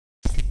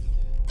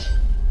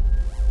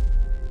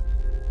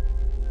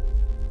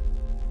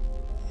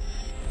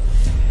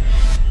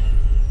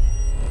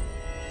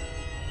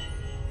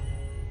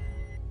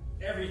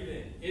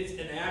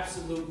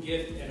absolute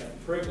gift and a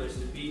privilege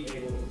to be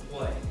able to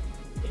play.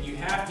 And you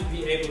have to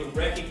be able to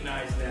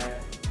recognize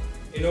that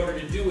in order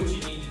to do what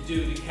you need to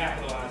do to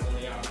capitalize on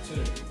the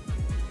opportunity.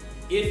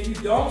 If you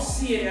don't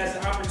see it as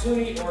an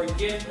opportunity or a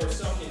gift or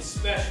something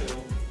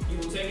special, you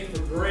will take it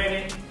for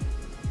granted,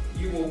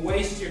 you will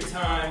waste your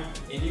time,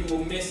 and you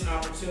will miss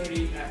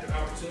opportunity after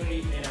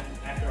opportunity and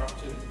after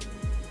opportunity.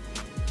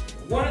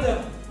 One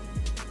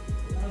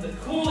of the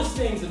coolest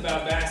things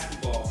about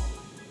basketball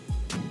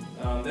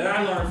that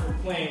I learned from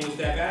playing was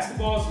that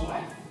basketball is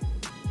life.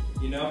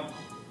 You know,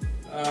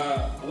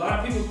 a lot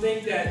of people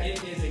think that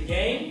it is a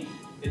game,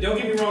 and don't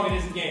get me wrong,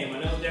 it is a game. I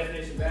know the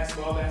definition of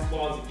basketball.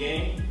 Basketball is a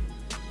game.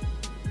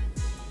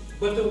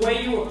 But the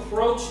way you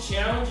approach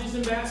challenges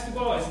in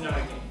basketball is not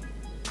a game.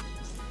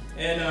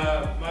 And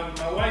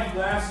my wife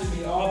laughs at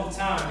me all the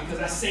time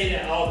because I say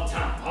that all the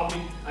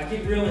time. I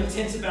get real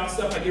intense about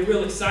stuff. I get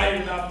real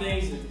excited about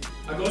things. And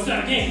I go, it's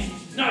not a game.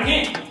 It's not a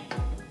game.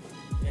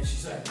 And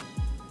she's like,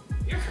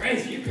 you're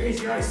crazy. You're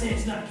crazy. You're always saying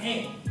it's not a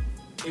game.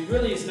 It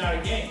really is not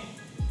a game.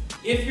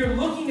 If you're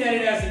looking at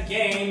it as a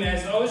game,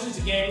 as, oh, it's just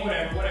a game,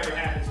 whatever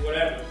happens,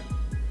 whatever,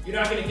 you're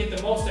not going to get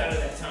the most out of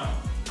that time.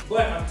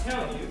 But I'm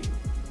telling you,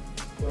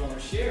 what I'm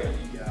going to share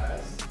with you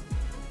guys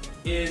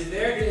is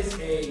there is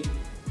a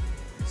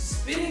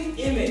spitting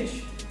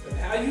image of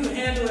how you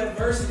handle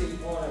adversity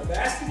on a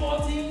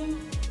basketball team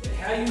and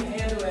how you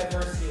handle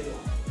adversity in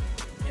life.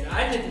 And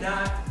I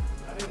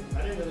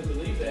didn't really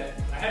believe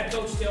that. I had a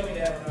coach tell me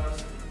that when I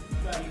was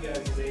about you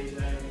guys' age,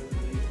 and I didn't really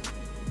believe it.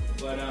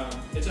 But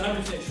it's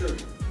 100% true.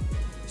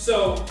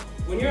 So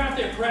when you're out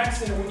there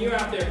practicing or when you're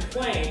out there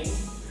playing,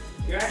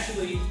 you're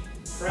actually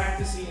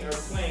practicing or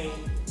playing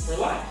for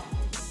life.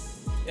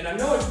 And I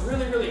know it's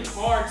really, really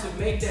hard to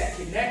make that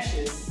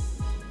connection.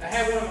 I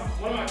had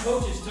one of my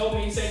coaches told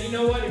me, he said, you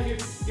know what,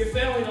 if you're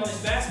failing on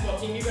this basketball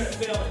team, you're going to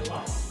fail in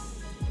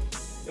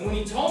life. And when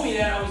he told me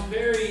that, I was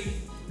very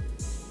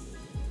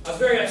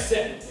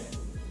upset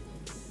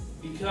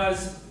with him.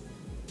 Because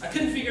I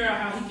couldn't figure out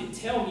how he could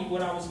tell me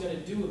what I was going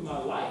to do with my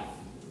life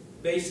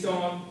based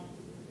on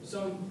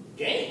some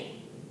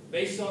game,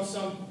 based on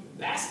some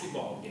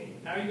basketball game.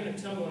 How are you going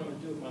to tell me what I'm going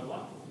to do with my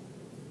life?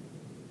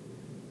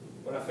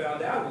 What I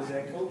found out was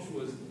that coach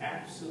was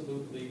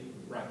absolutely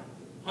right.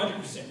 100%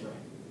 right.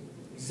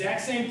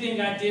 Exact same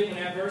thing I did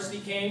when adversity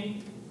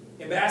came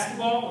in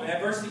basketball. When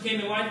adversity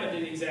came in life, I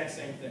did the exact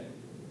same thing.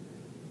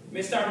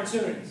 Missed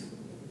opportunities.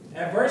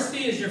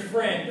 Adversity is your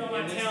friend. You know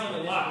my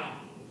talent a lot.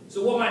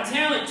 So what my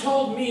talent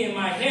told me in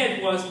my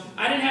head was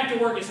I didn't have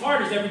to work as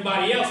hard as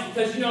everybody else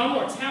because, you know, I'm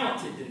more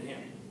talented than him.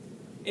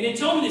 And it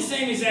told me the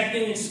same exact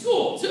thing in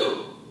school,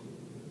 too.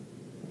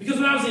 Because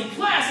when I was in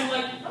class, I'm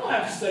like, I don't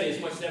have to study as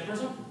much as that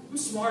person. I'm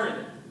smarter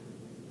than them.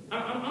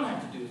 I don't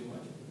have to do as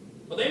much.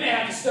 Well, they may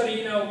have to study,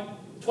 you know,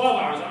 12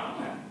 hours.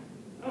 I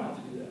don't have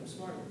to do that. I'm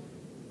smarter.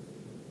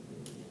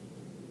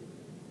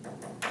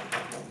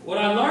 What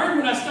I learned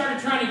when I started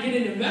trying to get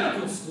into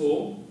medical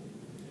school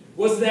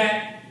was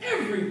that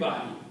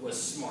everybody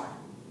was smart.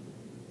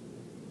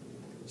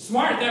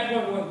 Smart at that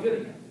point wasn't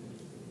good enough.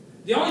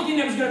 The only thing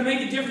that was going to make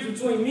the difference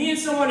between me and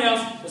someone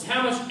else was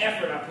how much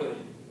effort I put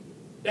in.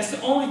 That's the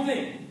only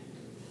thing.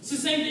 It's the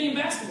same thing in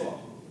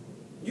basketball.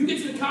 You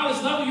get to the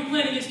college level, you're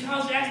playing against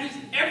college athletes,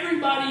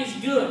 everybody is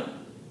good.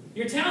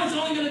 Your talent's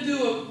only going to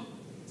do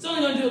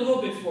a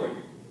little bit for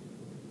you.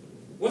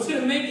 What's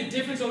going to make the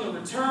difference on the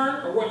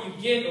return or what you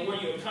get or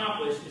what you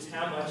accomplish is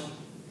how much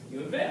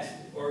you invest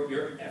or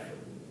your effort.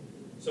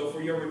 So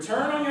for your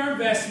return on your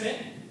investment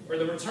or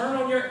the return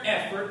on your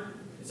effort,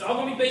 it's all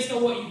going to be based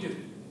on what you do.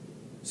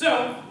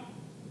 So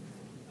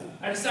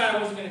I decided I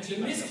wasn't going to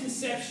change.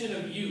 Misconception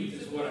of youth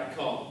is what I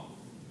call it.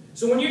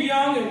 So when you're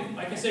young and,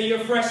 like I say, you're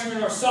a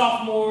freshman or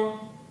sophomore,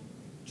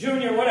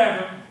 junior,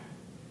 whatever,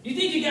 you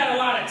think you got a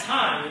lot of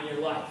time in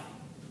your life.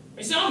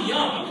 You say, I'm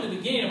young. I'm in the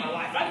beginning of my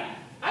life.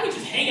 I can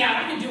just hang out.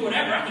 I can do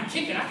whatever. I can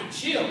kick it. I can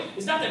chill.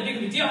 It's not that big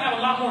of a deal. I have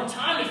a lot more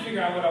time to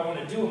figure out what I want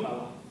to do in my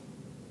life.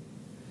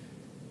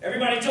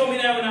 Everybody told me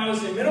that when I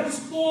was in middle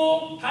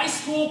school, high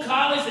school,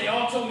 college. They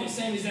all told me the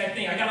same exact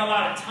thing. I got a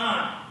lot of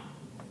time.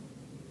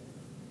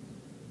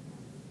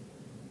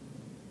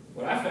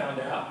 What I found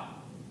out,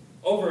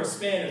 over a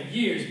span of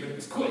years, but it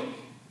was quick.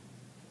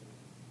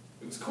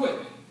 It was quick.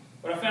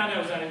 What I found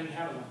out was I didn't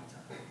have a lot of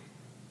time.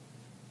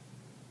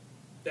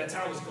 That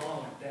time was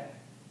gone like that.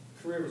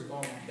 Career was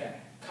gone like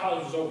that.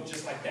 College was over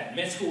just like that.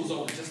 Med school was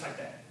over just like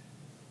that.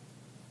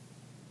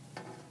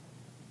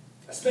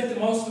 I spent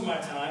most of my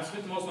time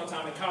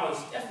in college,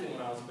 definitely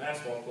when I was a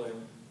basketball player,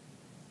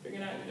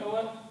 figuring out, you know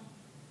what?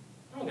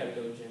 I don't got to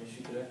go to the gym and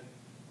shoot today.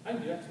 I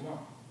can do that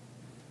tomorrow.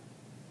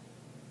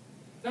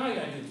 Now I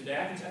gotta do it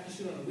today. I can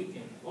shoot on the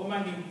weekend. Or it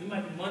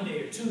might be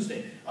Monday or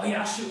Tuesday. Oh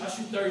yeah, I'll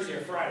shoot Thursday or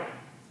Friday.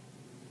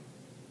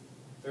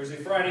 Thursday,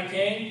 Friday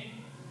came.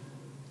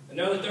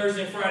 Another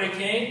Thursday and Friday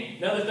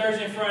came. Another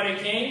Thursday and Friday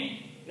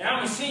came. Now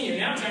I'm a senior.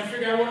 Now I'm trying to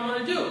figure out what I'm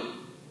gonna do.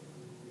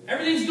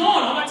 Everything's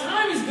gone. All my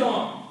time is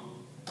gone.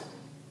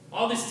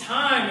 All this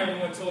time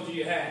everyone told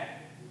you had.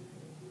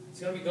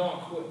 It's gonna be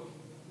gone quick.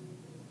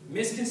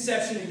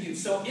 Misconception of youth.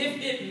 So if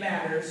it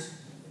matters,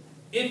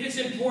 If it's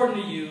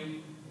important to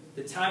you,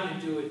 the time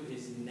to do it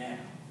is now.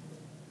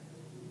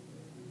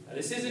 Now,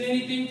 this isn't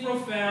anything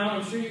profound.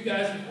 I'm sure you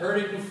guys have heard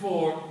it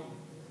before.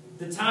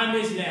 The time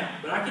is now.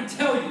 But I can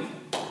tell you,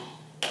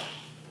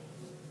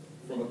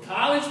 from a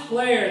college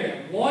player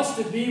that wants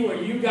to be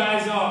where you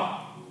guys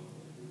are,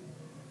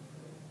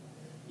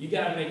 you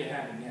got to make it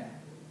happen now.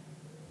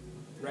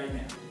 Right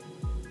now.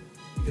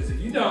 Because if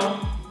you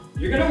don't,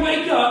 you're going to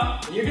wake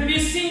up, and you're going to be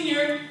a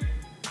senior,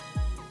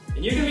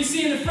 and you're going to be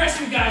seeing the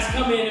freshman guys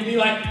come in and be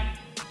like,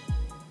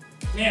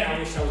 man, I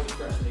wish I was a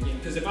freshman again.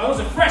 Because if I was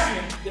a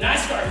freshman, then I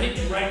start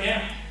hitting it right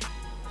now.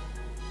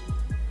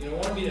 You don't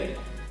want to be that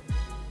guy.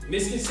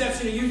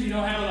 Misconception of youth, you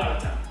don't have a lot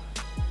of time.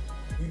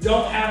 You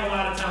don't have a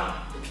lot of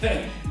time,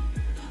 okay?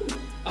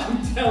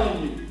 I'm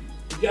telling you,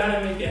 you got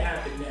to make it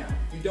happen now.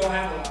 You don't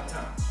have a lot of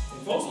time.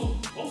 And folks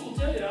will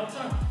tell you all the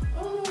time,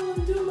 I don't know what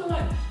to do in my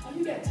life. Oh,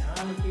 you got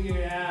time to figure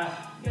it out.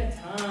 You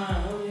got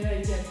time. Oh, yeah,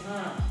 you got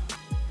time.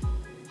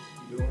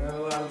 You don't have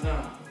a lot of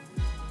time.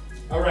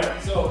 All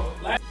right, so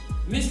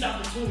missed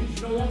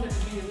opportunities. You don't want that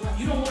to be your life.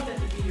 You don't want that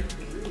to be your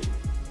career.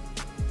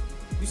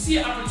 You see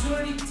an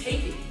opportunity,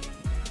 take it.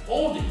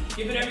 Hold it.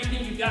 Give it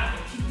everything you got.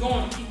 And keep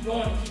going, keep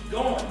going, keep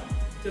going.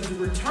 Because the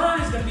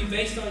return is going to be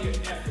based on your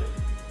effort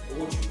or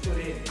what you put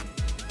in.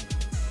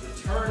 The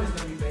return is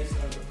going to be based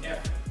on your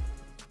effort.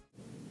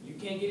 You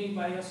can't get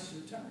anybody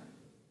else's return.